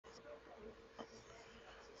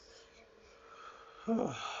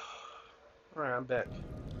Alright, I'm back.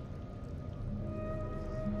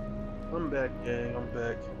 I'm back, gang. I'm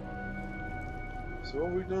back. So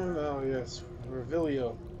what are we doing now? Yes,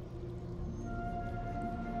 Revelio.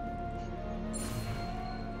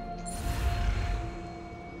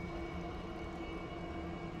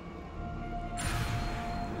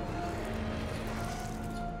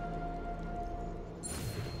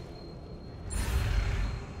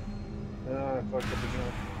 Ah, I fucked up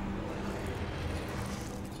again.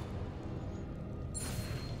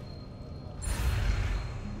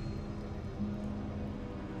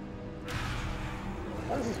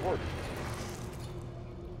 How does this work?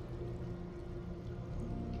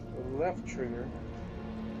 The left trigger.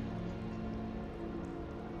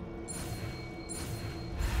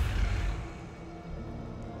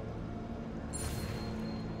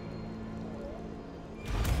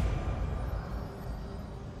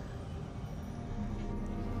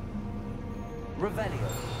 Revelio.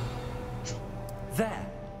 There,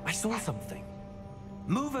 I saw something.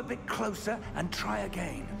 Move a bit closer and try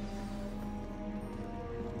again.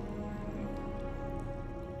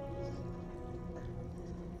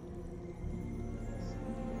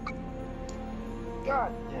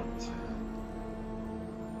 God damn it.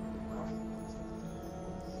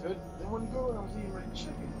 Good. Didn't want to go when I was eating my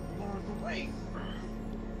chicken. I wanted to wait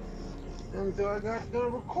until I got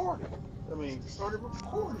done recording. I mean, started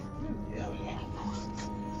recording. Yeah.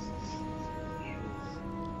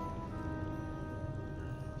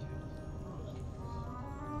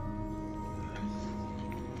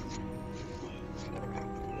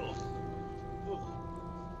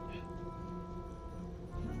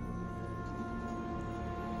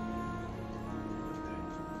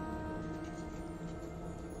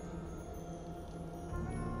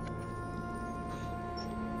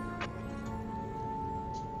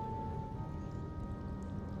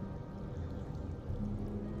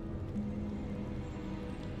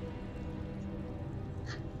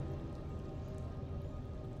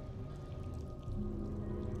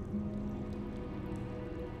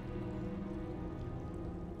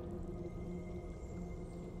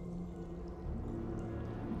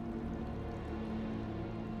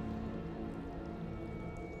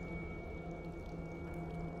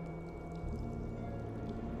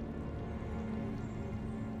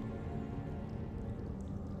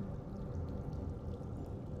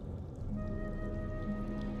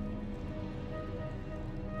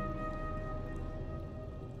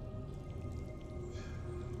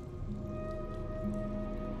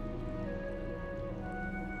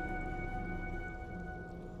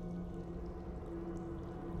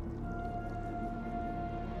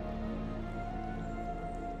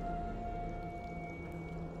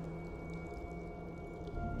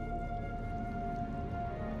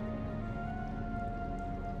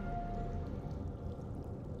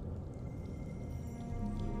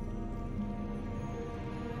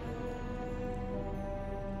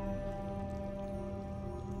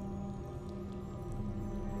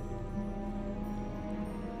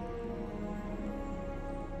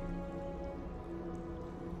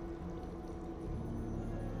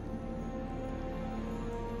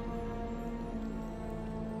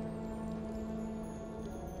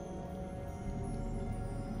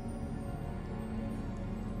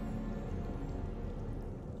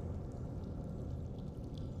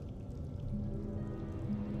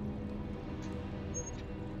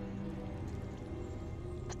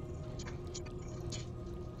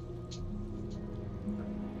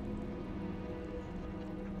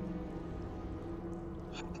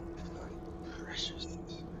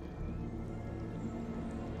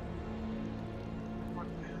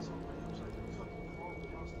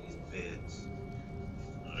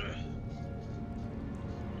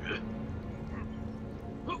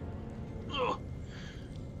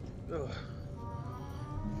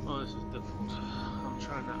 Oh, this is difficult. I'm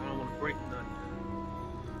trying to, I don't want to break nothing.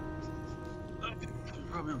 I'll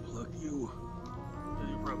probably unplug you. Yeah,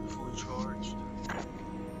 you're probably fully charged.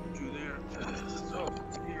 Put you there. So,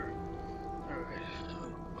 here. Alright.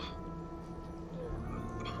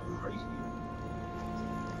 Right here.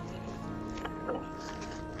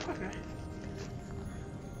 Okay.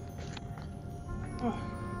 Oh.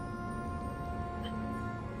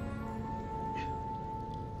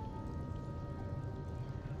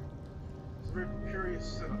 Very precarious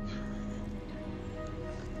setup.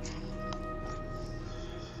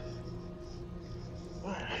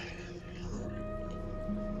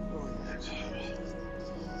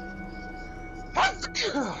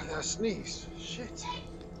 I gotta sneeze. Shit.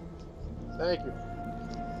 Thank you.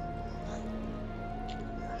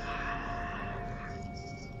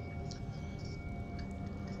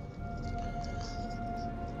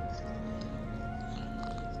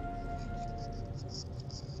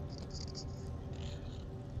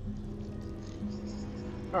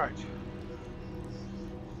 All right.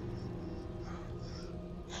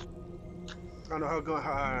 I don't know how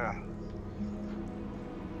going.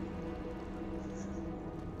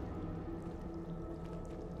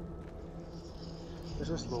 Let's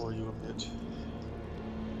just lower you a bit.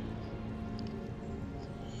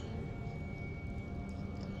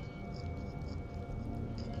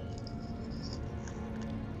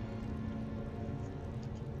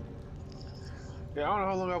 Yeah, I don't know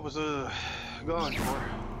how long I was gone for.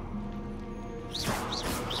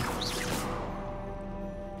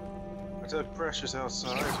 I took Precious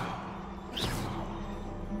outside.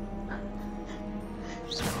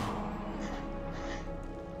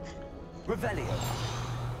 Revelio.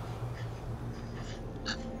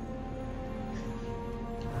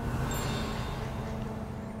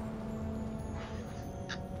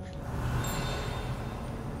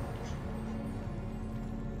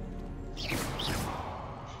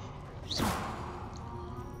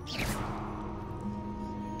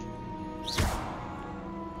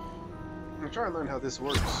 I'm trying to learn how this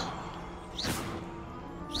works.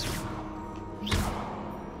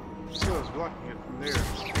 Still is blocking it from there.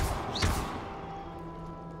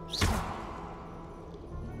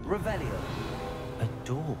 Revelio. A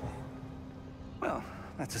door. Well,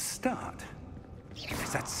 that's a start.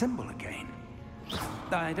 There's that symbol again.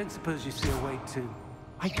 I don't suppose you see a way to...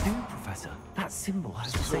 I do, Professor. That symbol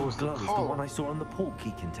has the same glow as the one I saw on the port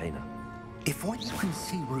key container. If what you can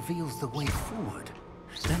see reveals the way forward,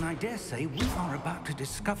 then I dare say we are about to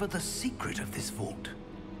discover the secret of this vault.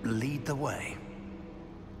 Lead the way.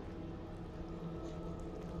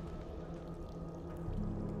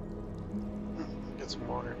 Get some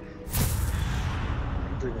water.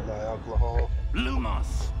 Drink a lot of alcohol.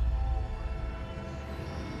 Lumos!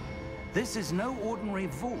 This is no ordinary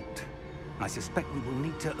vault. I suspect we will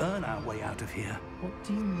need to earn our way out of here. What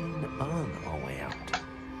do you mean, earn our way out?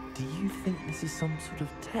 Do you think this is some sort of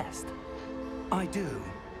test? I do.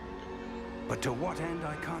 But to what end,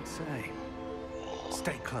 I can't say.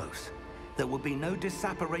 Stay close. There will be no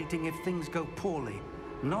disapparating if things go poorly.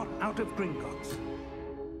 Not out of Gringotts.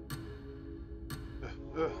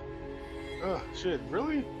 Shit,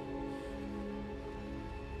 really?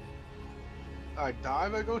 I die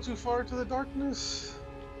if I go too far into the darkness?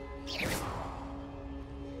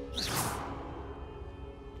 Let's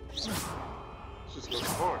just go too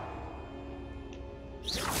far.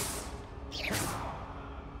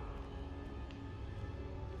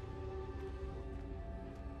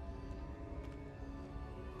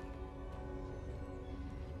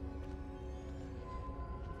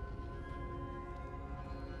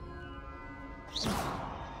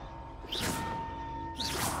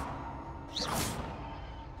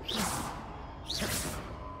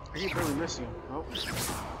 I keep barely missing him. Oh.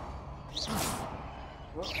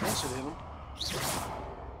 Well, that should hit him.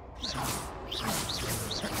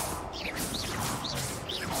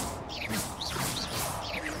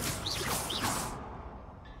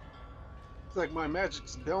 It's like my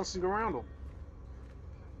magic's bouncing around him.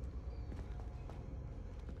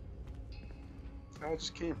 I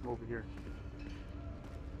just came from over here.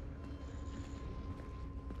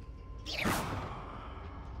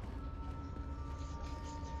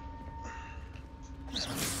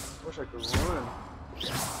 Wish I could run.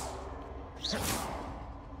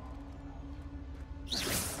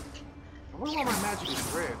 I wonder why my magic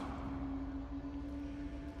is red.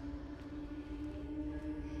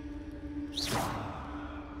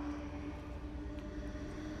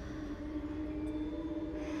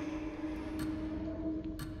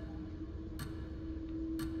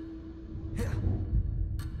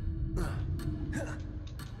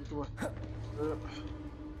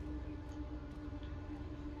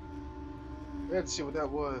 Let's see what that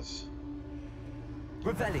was.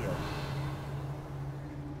 Revelio.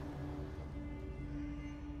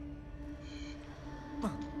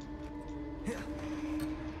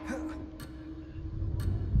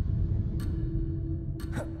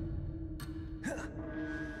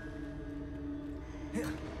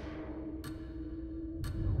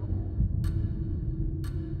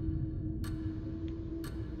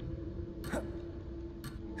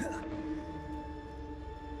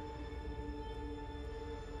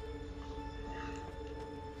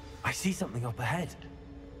 I see something up ahead.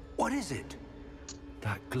 What is it?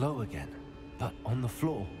 That glow again, but on the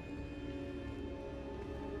floor.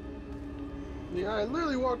 Yeah, I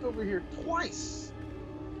literally walked over here twice.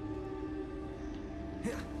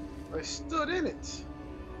 I stood in it.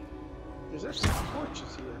 There's actually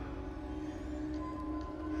torches here.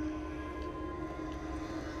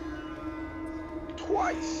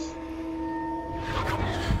 Twice.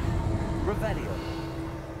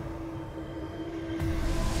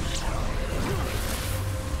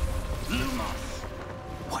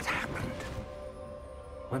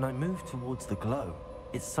 When I moved towards the glow,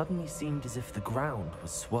 it suddenly seemed as if the ground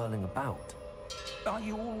was swirling about. Are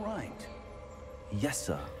you all right? Yes,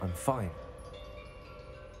 sir, I'm fine.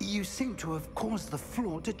 You seem to have caused the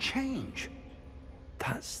floor to change.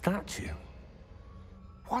 That statue?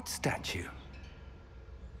 What statue?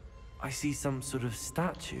 I see some sort of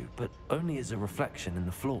statue, but only as a reflection in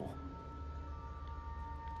the floor.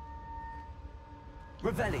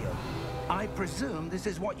 Revelio, I presume this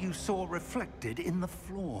is what you saw reflected in the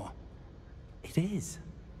floor. It is.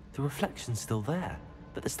 The reflection's still there,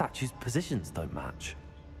 but the statue's positions don't match.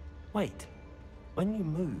 Wait, when you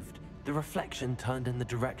moved, the reflection turned in the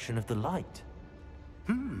direction of the light.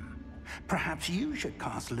 Perhaps you should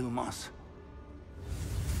cast Lumos.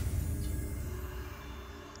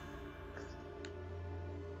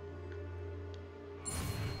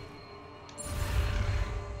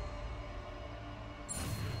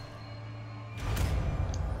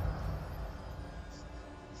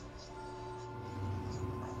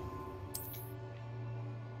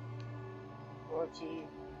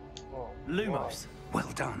 Lumos! Well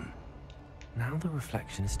done. Now the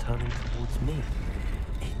reflection is turning towards me.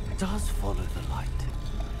 It does follow the light.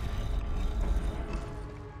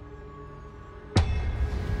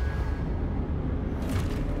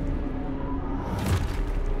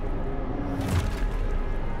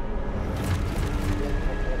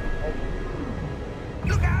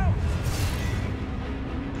 Look out!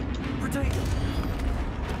 Potato!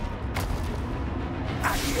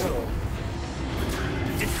 Accio!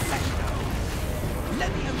 Defendo!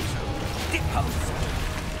 Levioso! Deposo!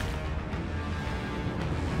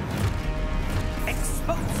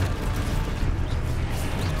 Exposo!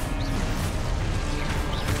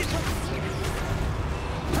 Deposo!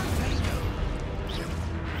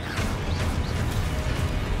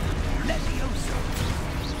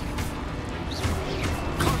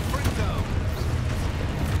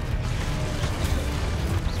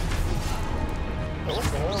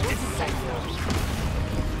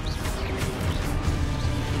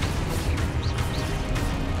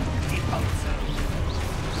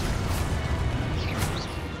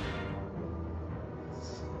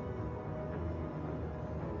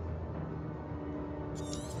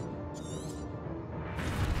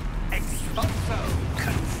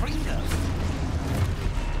 Perfego!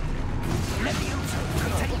 Levioso!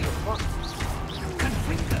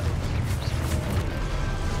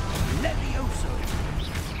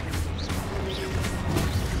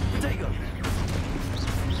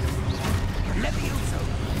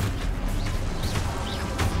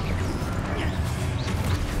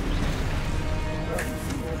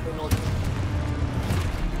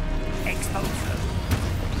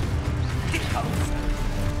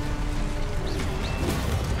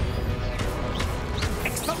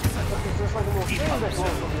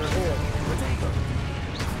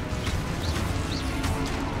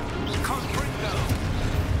 Confringo!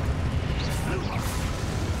 Defendo!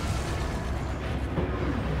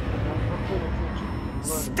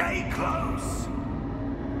 Stay close!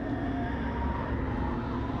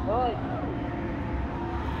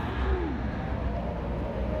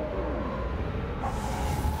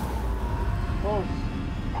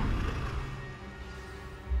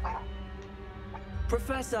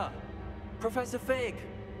 Professor! Professor Fig!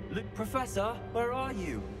 Professor, where are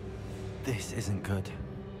you? This isn't good.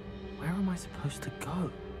 Where am I supposed to go?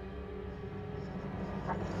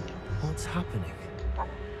 What's happening?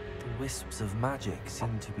 The wisps of magic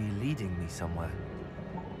seem to be leading me somewhere.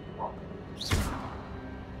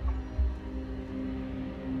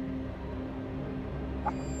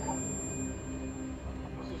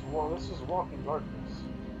 This is walking darkness.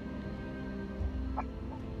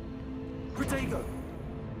 Protego!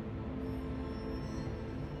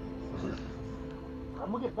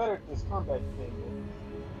 I'm gonna get better at this combat thing.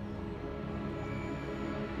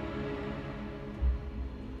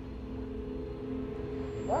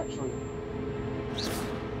 Actually,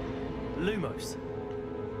 Lumos.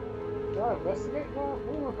 can I investigate now?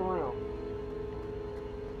 Let me look around.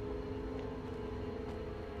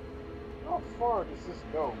 How far does this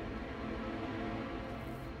go?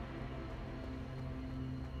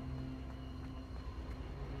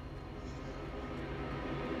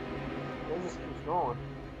 It just keeps going.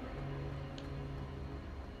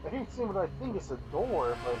 I keep seeing what I think is a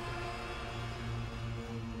door, but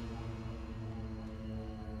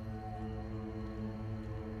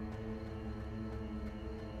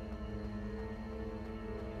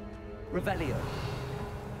Revelio.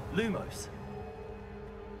 Lumos.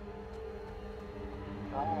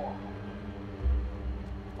 oh.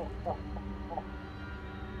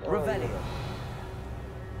 Revelio.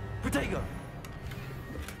 Protego.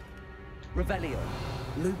 Revelio.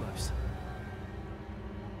 Lumos.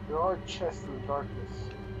 There are chests in the darkness.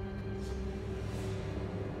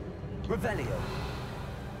 Revelio.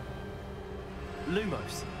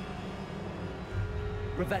 Lumos.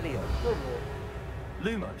 Revelio. Good man.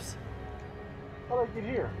 Lumos. How did I get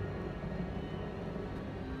here?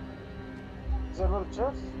 Is that another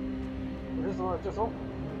chest? Or is another chest open?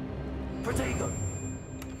 Protego.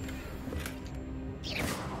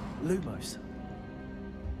 Lumos.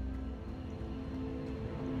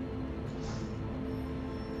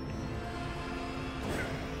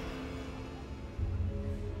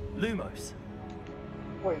 Lumos.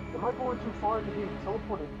 Wait, am I going too far to be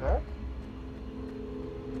teleported back?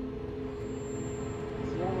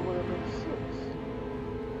 It's the only way that makes sense.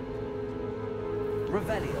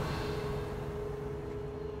 Revelio.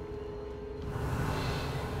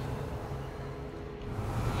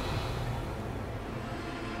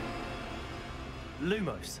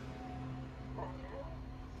 Lumos.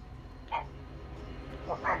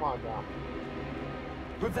 Oh, come on now.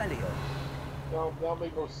 Revelio. That'll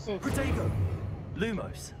make no sense. Protego.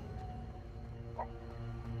 Lumos.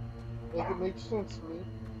 Make it make sense to me.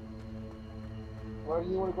 Why do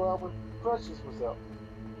you want to go out when Precious was out?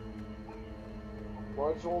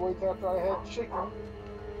 Why did you want to wait till after I had chicken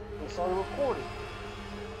and started recording?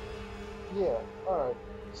 Yeah, alright.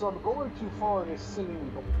 So I'm going too far and it's sending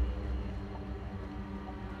me.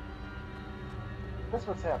 That's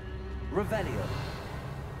what's happening. Revelio.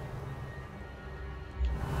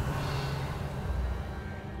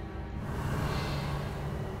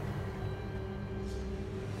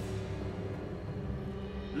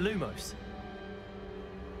 Lumos.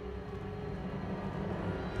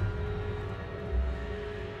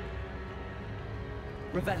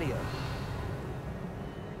 Revelio.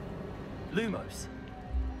 Lumos.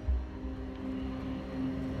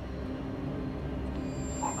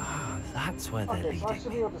 Ah, that's where they're Okay, so I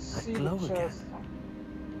should be able leading. to see That glow the again. chest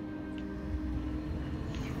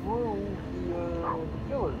through the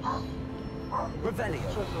pillars. Revelio.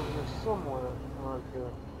 Chest over here somewhere. Right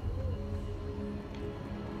there.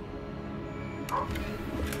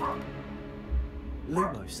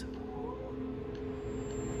 Lumos.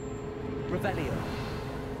 Revelio.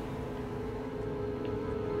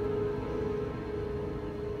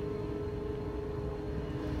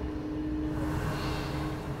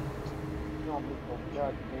 Don't make no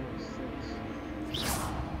goddamn sense.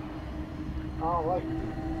 I don't like it.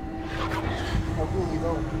 I really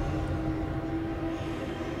don't.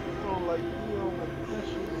 I don't like you, I don't like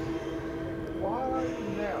Precious. Why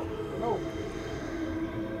now? No.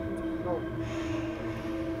 No.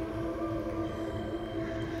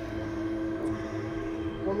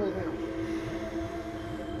 Go lay down.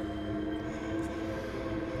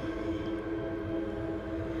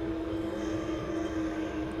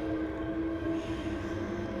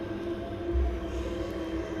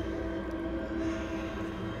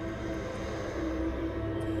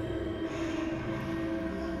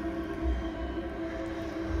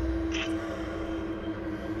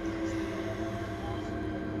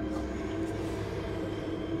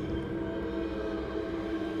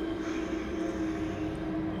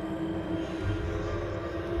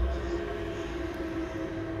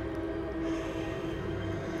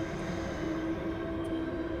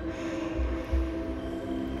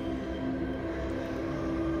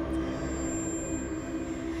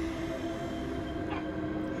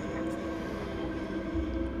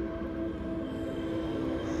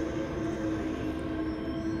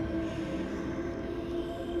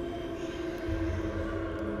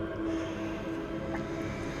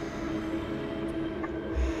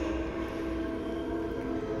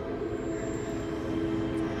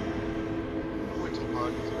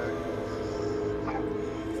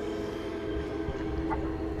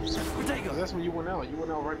 That's when you went out. You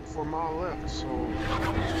went out right before Mile left, so...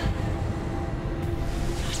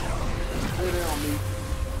 Lay down, me.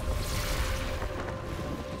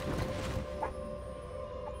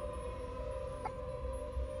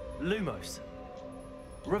 Lumos.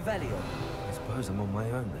 Revelio. I suppose I'm on my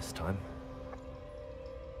own this time.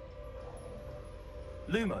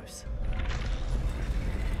 Lumos.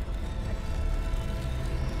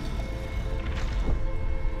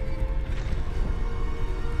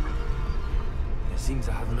 Seems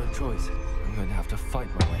I have no choice. I'm going to have to fight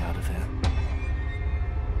my way out of here.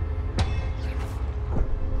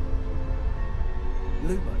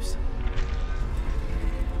 Lumos.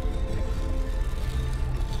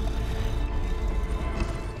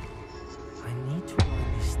 I need to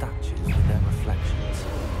align these statues with their reflections.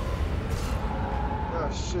 Ah,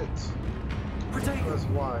 shit. Protego. That's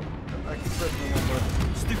why. I can press the one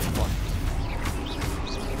button. Stupid one.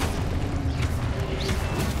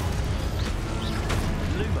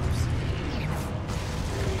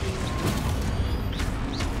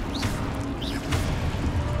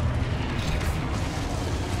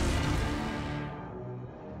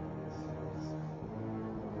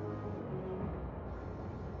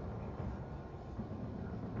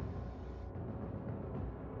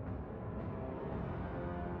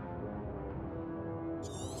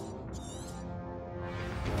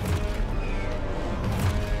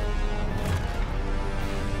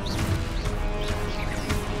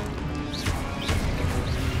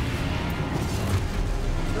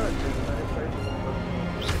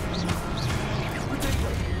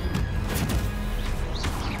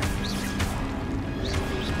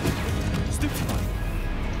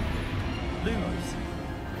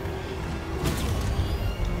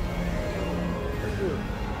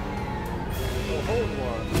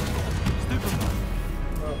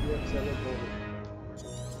 It's elevated.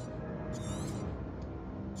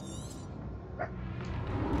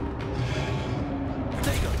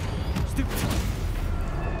 There you go. Stupid.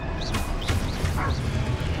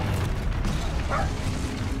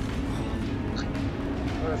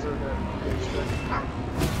 Where's her that?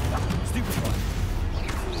 Stupid one.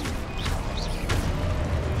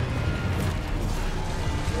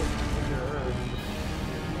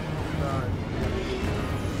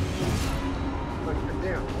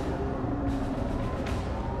 Damn.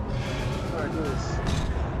 Alright, do this.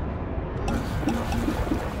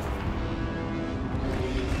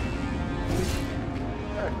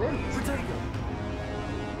 God damn it. Potato.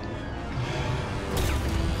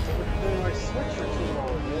 My switch or two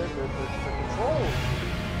on, man. The controls.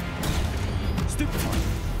 Stupid one.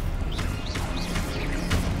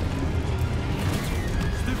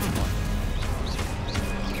 Stupid one.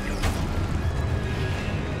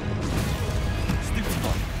 Stupid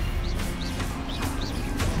one.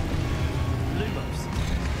 Lumos.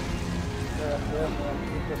 Yeah,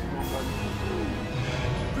 just one button.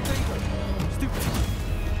 Potato. Stupid one.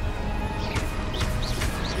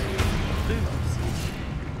 Lumos.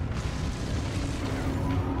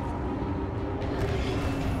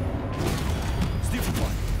 Stupid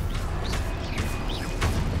one.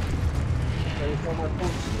 Ready for my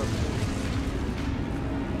phone structure.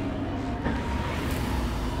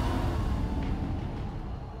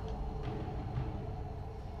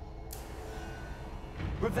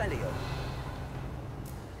 Revelio.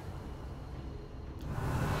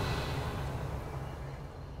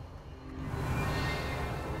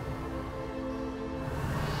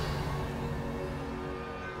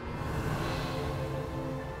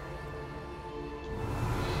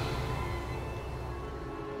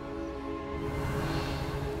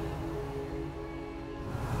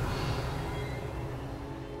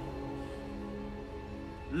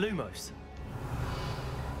 Lumos.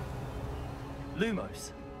 Lumos.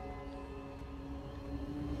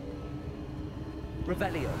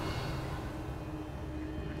 Revelio.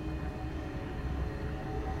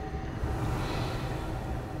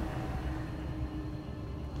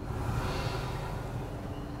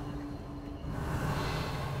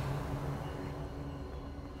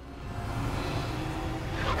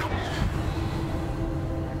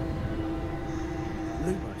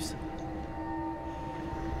 Lumos.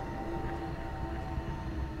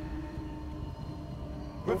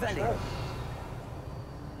 Revelio.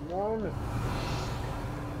 None.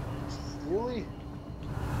 Really? I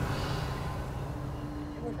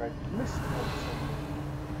feel like I missed something.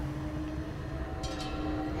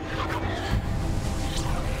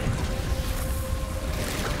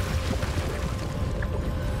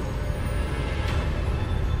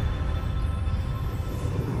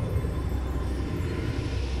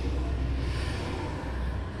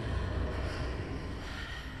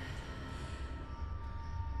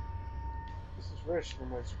 This is rich on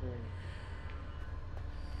my screen.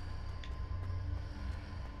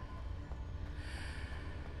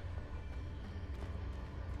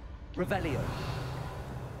 Revelio.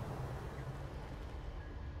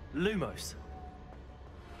 Lumos.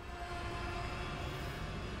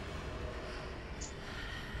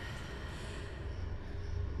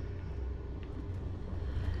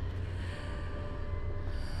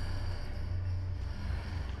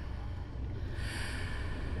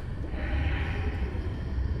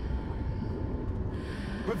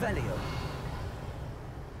 Revelio.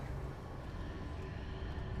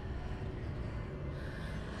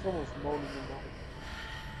 Someone's moaning about it.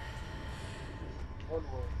 One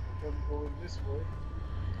way. It doesn't go in this way.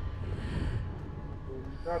 And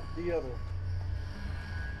not the other.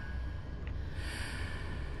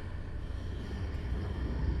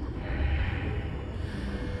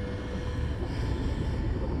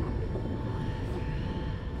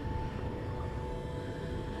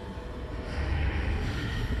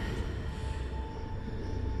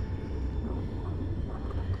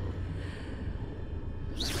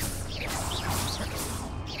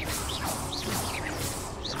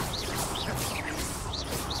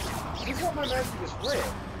 This is what my magic is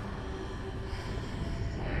red.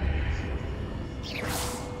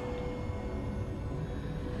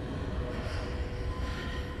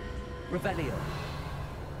 Revelio.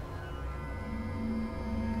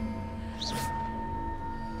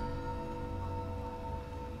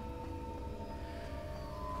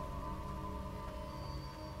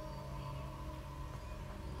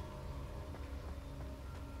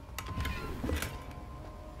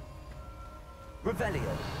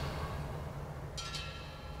 Revelio.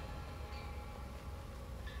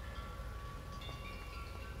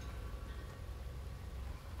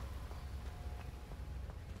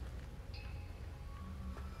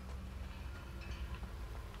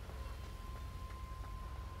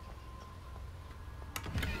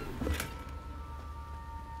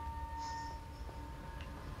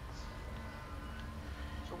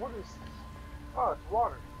 what is this? Oh, it's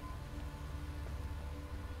water.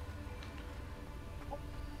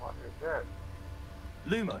 What is that?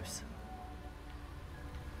 Lumos.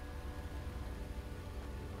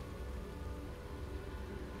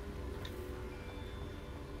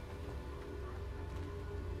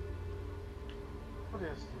 What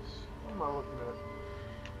is this? What am I looking at?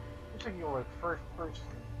 I'm thinking like first person.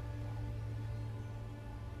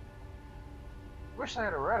 Wish I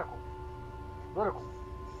had a reticle. Reticle.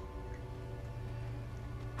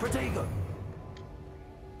 Protego!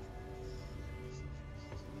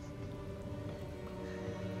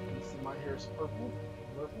 You see my hair is purple?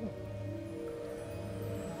 Purple?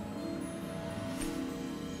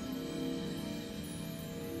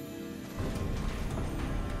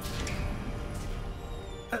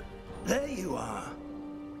 There you are.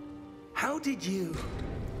 How did you...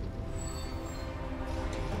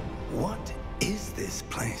 What is this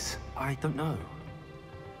place? I don't know.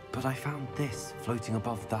 But I found this floating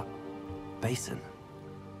above that basin.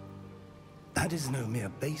 That is no mere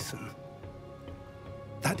basin.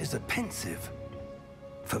 That is a pensive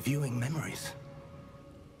for viewing memories.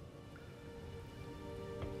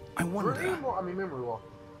 I wonder... memory wall.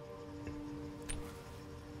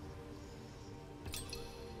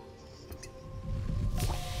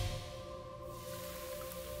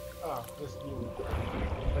 Ah, this new.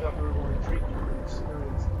 I thought we were going to treat your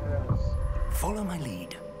experience as... Follow my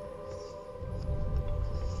lead.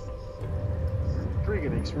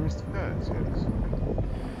 Intriguing experience to pass, yes.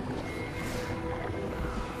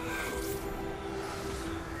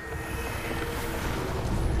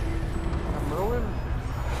 Merlin?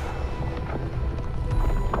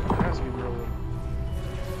 It has to be Merlin.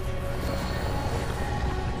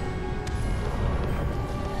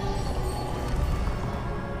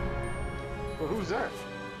 Well, who's that?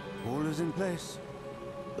 All is in place.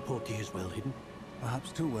 The portkey is well hidden.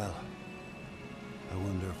 Perhaps too well. I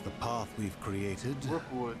wonder if the path we've created...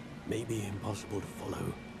 Rookwood. May be impossible to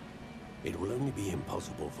follow. It will only be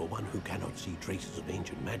impossible for one who cannot see traces of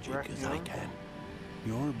ancient magic as I can.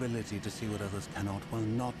 Your ability to see what others cannot will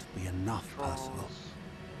not be enough, Percival.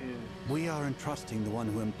 We are entrusting the one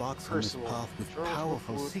who embarks on this path with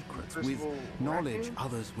powerful secrets, with knowledge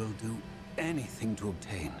others will do anything to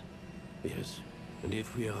obtain. Yes, and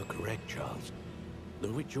if we are correct, Charles,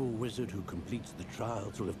 the witch or wizard who completes the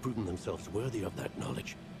trials will have proven themselves worthy of that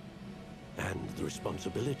knowledge, and the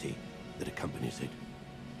responsibility that accompanies it.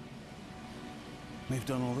 We've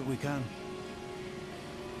done all that we can.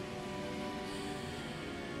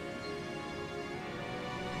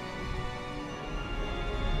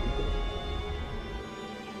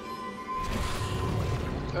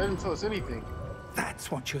 That didn't tell us anything. That's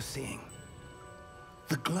what you're seeing.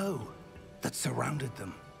 The glow that surrounded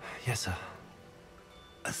them. Yes, sir.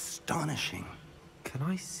 Astonishing. Can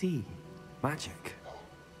I see magic?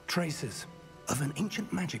 Traces of an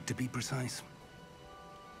ancient magic, to be precise.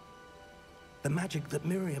 The magic that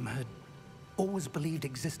Miriam had always believed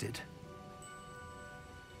existed,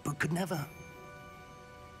 but could never.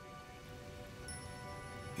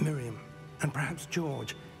 Miriam, and perhaps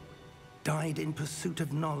George, died in pursuit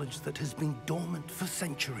of knowledge that has been dormant for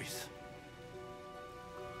centuries.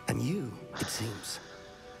 And you, it seems,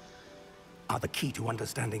 are the key to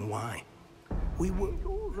understanding why. We were... It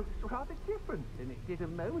all looks rather different than it did a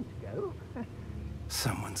moment ago.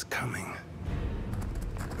 Someone's coming.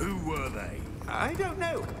 Who were they? I don't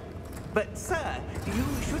know. But, sir, you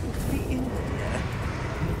shouldn't be in here.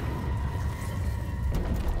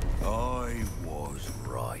 I was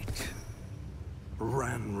right.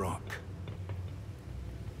 Ranrock.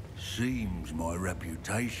 Seems my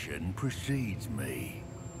reputation precedes me.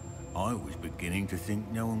 I was beginning to think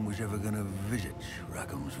no one was ever going to visit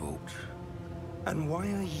Rackham's vault. And why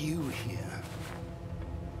are you here?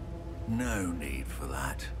 No need for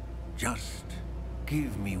that. Just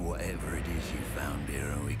give me whatever it is you found here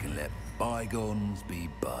and we can let bygones be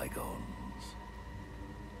bygones.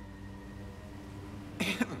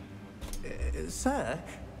 Sir,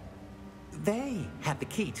 they have the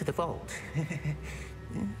key to the vault.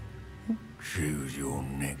 Choose your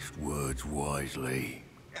next words wisely.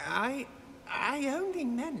 I only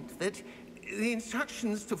meant that the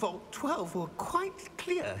instructions to Vault 12 were quite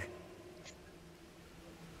clear.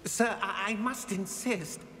 Sir, I must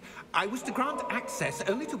insist. I was to grant access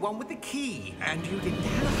only to one with the key, and you didn't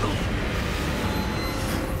have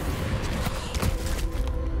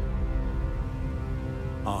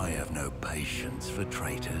I have no patience for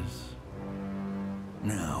traitors.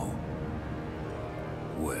 Now,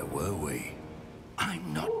 where were we?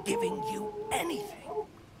 I'm not giving you anything.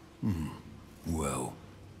 Well,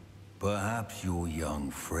 perhaps your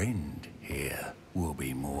young friend here will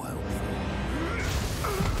be more helpful.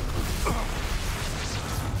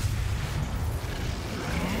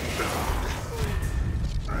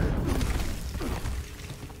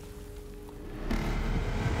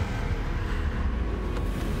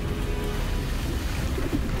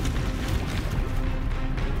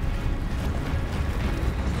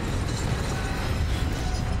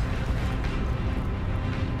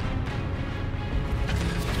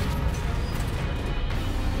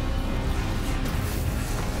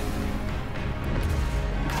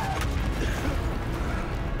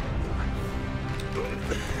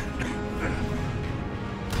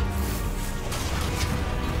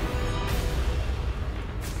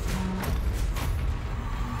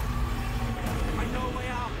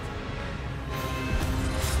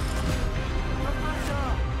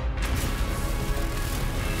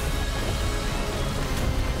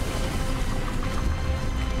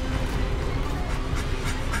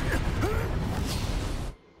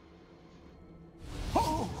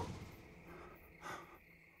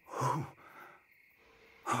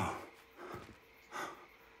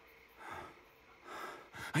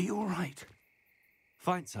 Are you all right?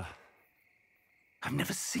 Fine, sir. I've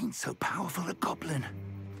never seen so powerful a goblin.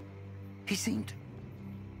 He seemed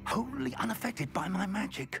wholly unaffected by my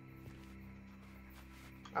magic.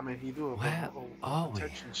 I mean, he do a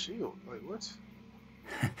protection shield. Like, what?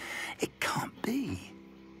 It can't be.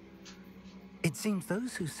 It seems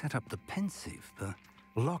those who set up the pensive, the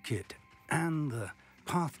locket, and the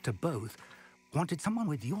path to both wanted someone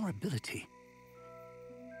with your ability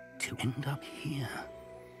to end up here.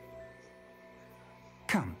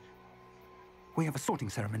 Come. We have a sorting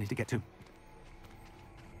ceremony to get to.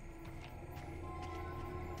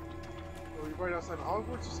 Are we right outside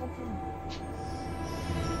Hogwarts or something?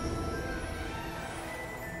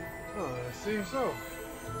 Oh, it seems so.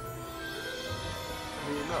 I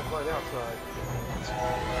mean, not right outside.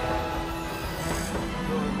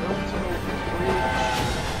 Going down to the bridge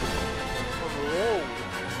on the road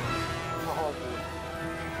to Hogwarts.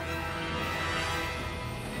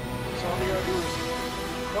 So all we gotta do is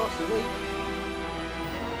cross the lake,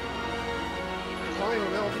 climb a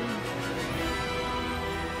mountain,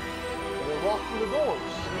 and then walk through the doors.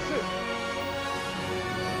 That's it.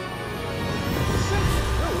 That's it,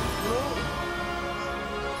 really, you know?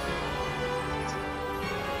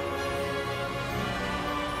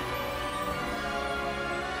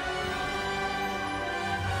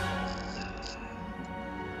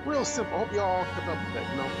 Real simple. I hope y'all kept up with that,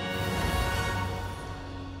 you know?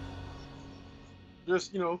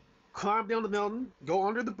 Just, you know, climb down the mountain, go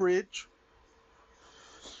under the bridge,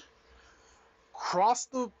 cross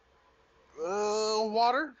the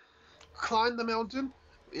water, climb the mountain,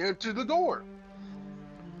 enter the door.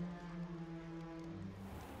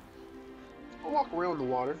 I'll walk around the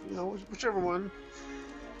water, you know, whichever one.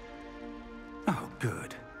 Oh,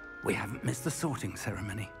 good. We haven't missed the sorting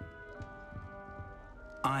ceremony.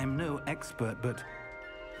 I'm no expert, but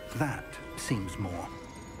that seems more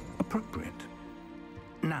appropriate.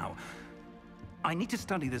 Now, I need to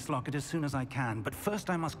study this locket as soon as I can, but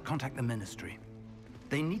first I must contact the Ministry.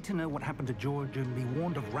 They need to know what happened to George and be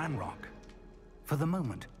warned of Ranrock. For the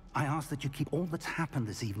moment, I ask that you keep all that's happened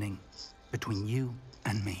this evening between you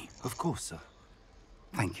and me. Of course, sir.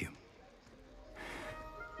 Thank you.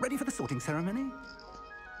 Ready for the sorting ceremony?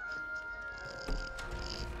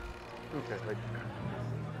 Okay, right there.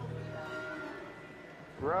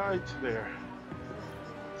 Right there.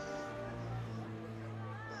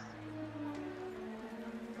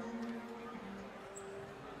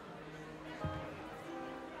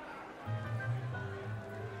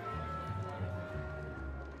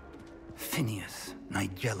 Phineas,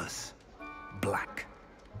 Nigellus, Black.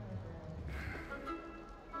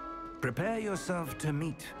 Prepare yourself to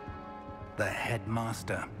meet the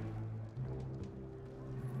headmaster.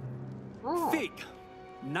 Fig,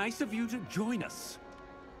 nice of you to join us.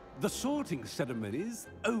 The sorting ceremony's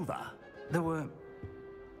over. There were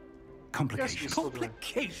complications.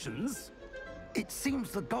 Complications? It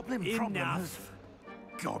seems the goblin problem has... Enough!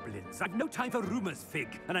 Goblins. I've no time for rumors,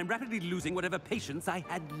 Fig, and I'm rapidly losing whatever patience I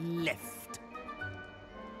had left.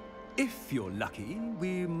 If you're lucky,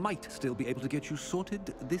 we might still be able to get you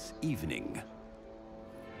sorted this evening.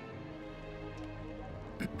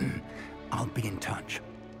 I'll be in touch.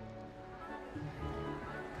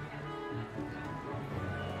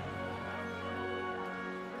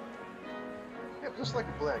 Yeah, just like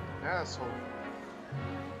a black asshole.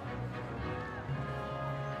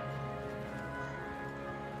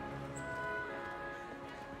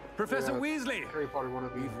 Professor Weasley, Harry Potter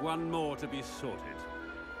wannabe. we've one more to be sorted.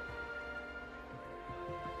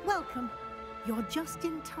 Welcome. You're just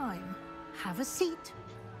in time. Have a seat.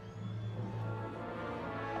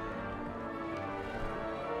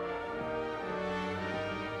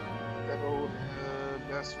 That old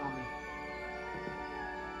best woman.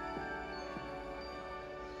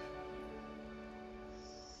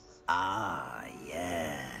 Ah,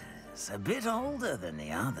 yes. A bit older than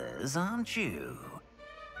the others, aren't you?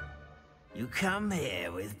 You come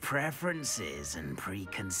here with preferences and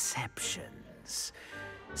preconceptions.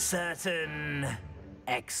 Certain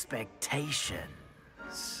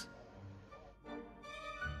expectations.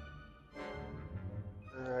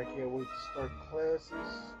 I can't wait to start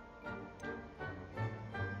classes.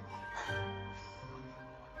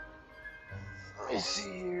 Let me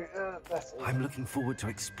see here. That's it. I'm looking forward to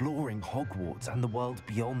exploring Hogwarts and the world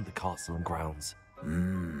beyond the castle and grounds.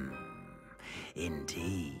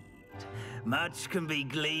 Indeed. Much can be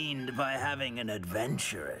gleaned by having an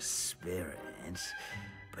adventurous spirit,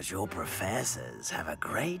 but your professors have a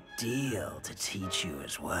great deal to teach you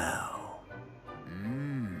as well.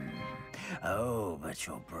 Oh, but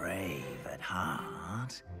you're brave at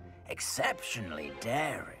heart, exceptionally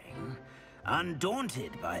daring,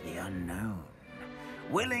 undaunted by the unknown,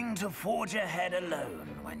 willing to forge ahead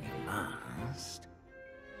alone when you must.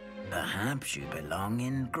 Perhaps you belong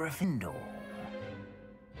in Gryffindor.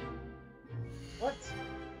 What?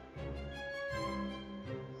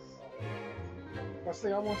 I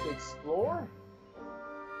say I want to explore?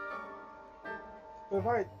 But if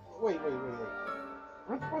I... Wait.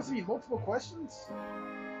 Aren't there supposed to be multiple questions?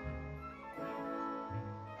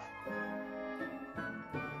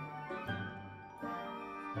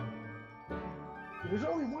 There's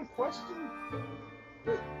only one question?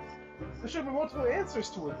 There should be multiple answers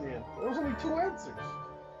to it then. There was only 2 answers.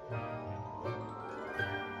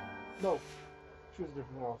 No. Choose a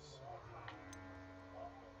different house.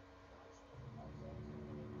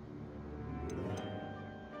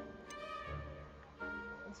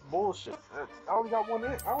 That's bullshit. I only got one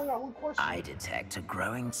question. I detect a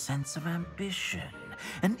growing sense of ambition,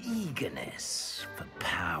 an eagerness for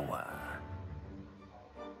power.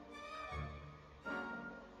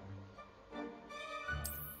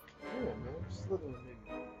 Yeah, man. Slytherin,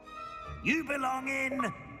 maybe. You belong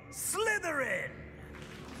in Slytherin!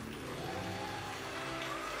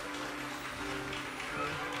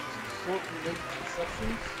 Sort and make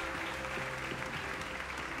exceptions.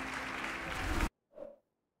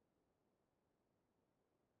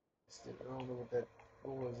 I don't know what that.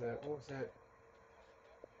 What was that? What was that?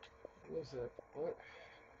 What was that? What?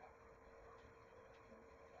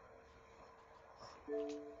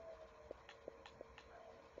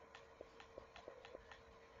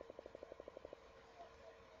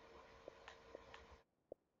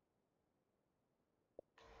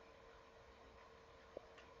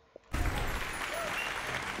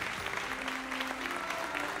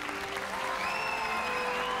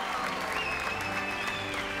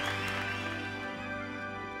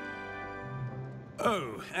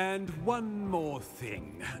 Oh, and one more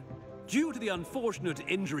thing. Due to the unfortunate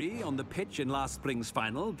injury on the pitch in last spring's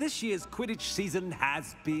final, this year's Quidditch season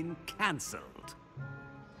has been cancelled.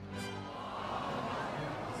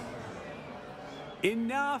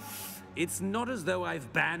 Enough! It's not as though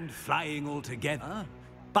I've banned flying altogether.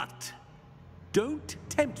 But don't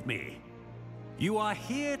tempt me. You are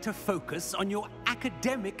here to focus on your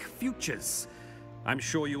academic futures. I'm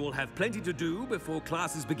sure you will have plenty to do before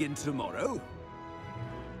classes begin tomorrow.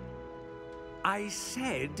 I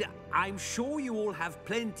said, I'm sure you all have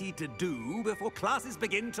plenty to do before classes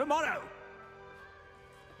begin tomorrow.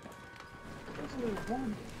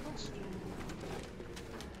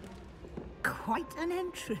 Quite an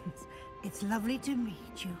entrance. It's lovely to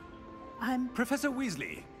meet you. I'm... Professor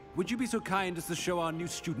Weasley, would you be so kind as to show our new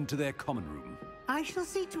student to their common room? I shall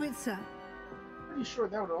see to it, sir. Pretty sure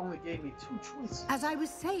that would only gave me 2 choices. As I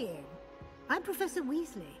was saying, I'm Professor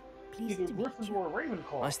Weasley. Pleased Either to meet Gryffindor you. or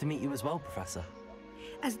Ravenclaw. Nice to meet you as well, Professor.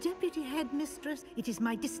 As Deputy Headmistress, it is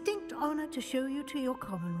my distinct honor to show you to your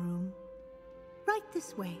common room. Right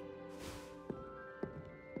this way.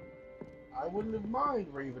 I wouldn't have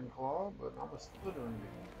minded Ravenclaw, but I'm a Slytherin.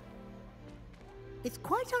 It's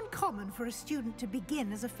quite uncommon for a student to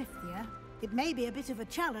begin as a 5th year. It may be a bit of a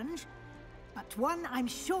challenge, but one I'm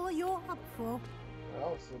sure you're up for.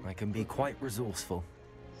 I can be quite resourceful.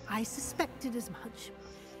 I suspected as much.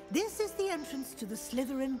 This is the entrance to the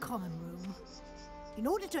Slytherin common room. In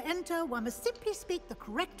order to enter, one must simply speak the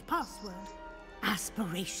correct password.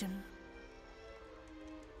 Aspiration.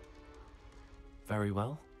 Very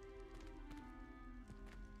well.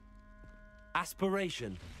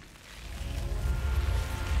 Aspiration.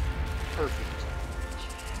 Perfect.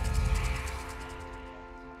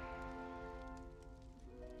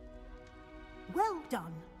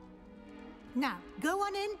 done. Now, go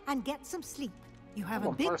on in and get some sleep. You have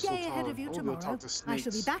a big day ahead of you tomorrow. I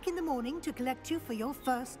shall be back in the morning to collect you for your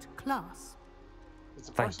first class.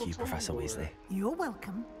 Thank you, Professor Weasley. You're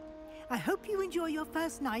welcome. I hope you enjoy your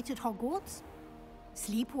first night at Hogwarts.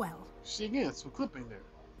 Sleep well. See again, some clipping there.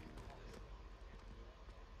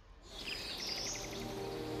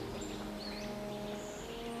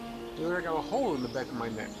 Dude, I got a hole in the back of my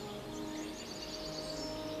neck.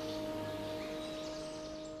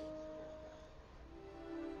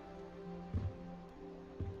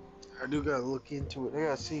 I do gotta look into it. I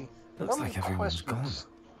gotta see. Looks like everyone's gone.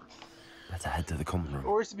 Better head to the common room.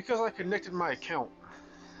 Or is it because I connected my account?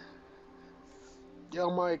 Yeah,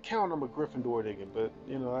 on my account I'm a Gryffindor nigga, but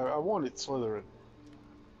you know, I wanted Slytherin.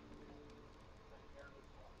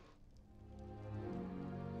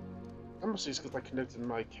 I'm gonna say it's because I connected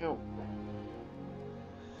my account.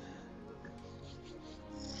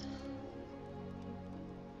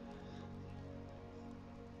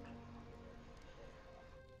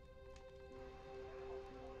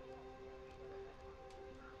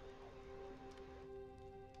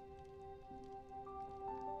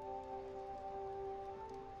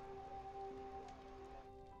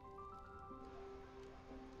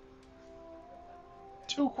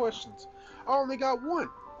 Two questions. I only got one.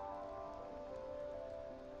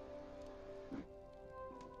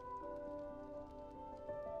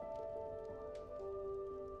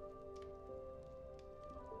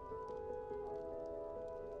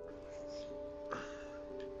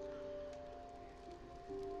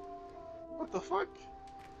 What the fuck?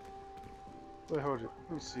 Wait, hold it.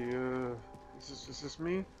 Let me see. Is this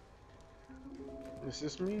me? Is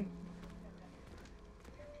this me?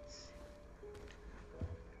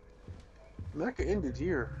 I could end it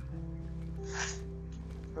here.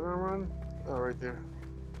 Can I run? Oh, right there.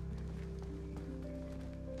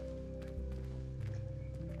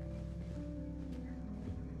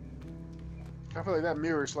 I feel like that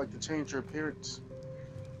mirror is like to change your appearance.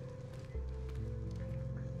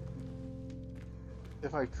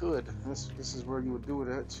 If I could, this is where you would do it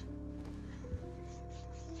at.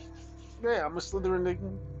 Yeah, I'm a Slytherin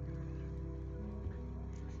nigga.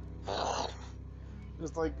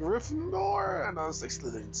 It's like Gryffindor, and I was like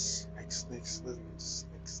Slytherin, snake, Slytherin,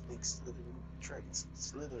 snake, Slytherin, dragon,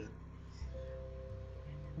 Slytherin.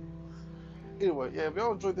 Anyway, yeah, if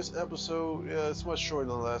y'all enjoyed this episode, yeah, it's much shorter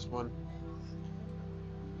than the last one.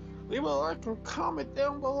 Leave a like and comment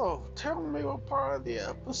down below. Tell me what part of the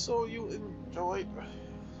episode you enjoyed.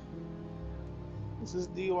 This is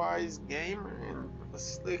D.W.G's Gamer and the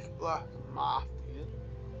Slick Block Mafia.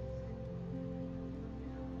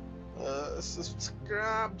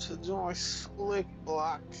 Subscribe to join Slick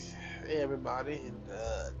Block, everybody, and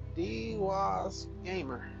D.W.G's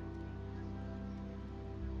Gamer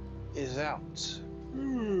is out.